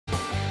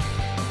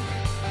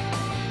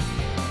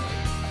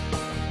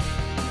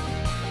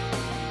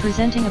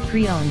Presenting a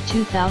pre-owned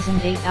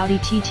 2008 Audi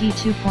TT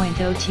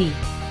 2.0T.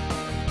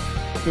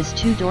 This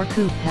two-door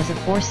coupe has a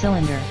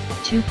 4-cylinder,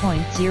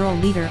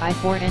 2.0-liter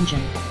i4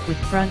 engine, with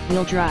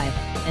front-wheel drive,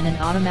 and an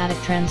automatic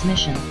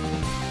transmission.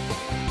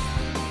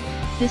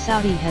 This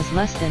Audi has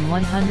less than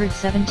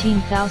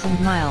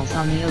 117,000 miles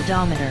on the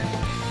odometer.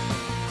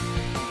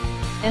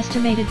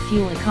 Estimated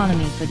fuel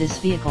economy for this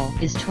vehicle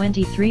is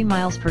 23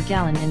 miles per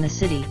gallon in the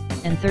city,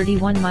 and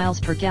 31 miles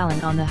per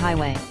gallon on the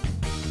highway.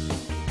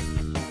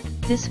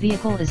 This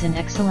vehicle is in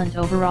excellent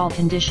overall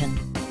condition.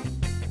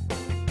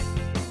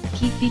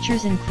 Key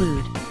features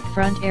include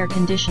front air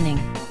conditioning,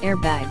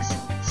 airbags,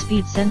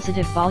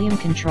 speed-sensitive volume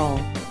control,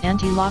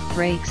 anti-lock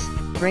brakes,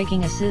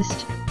 braking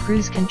assist,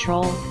 cruise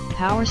control,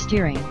 power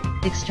steering,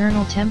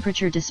 external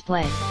temperature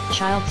display,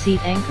 child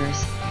seat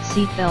anchors,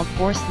 seat belt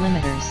force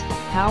limiters,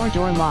 power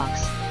door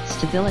locks,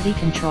 stability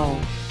control,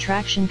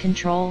 traction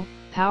control,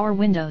 power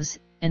windows,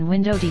 and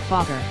window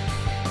defogger.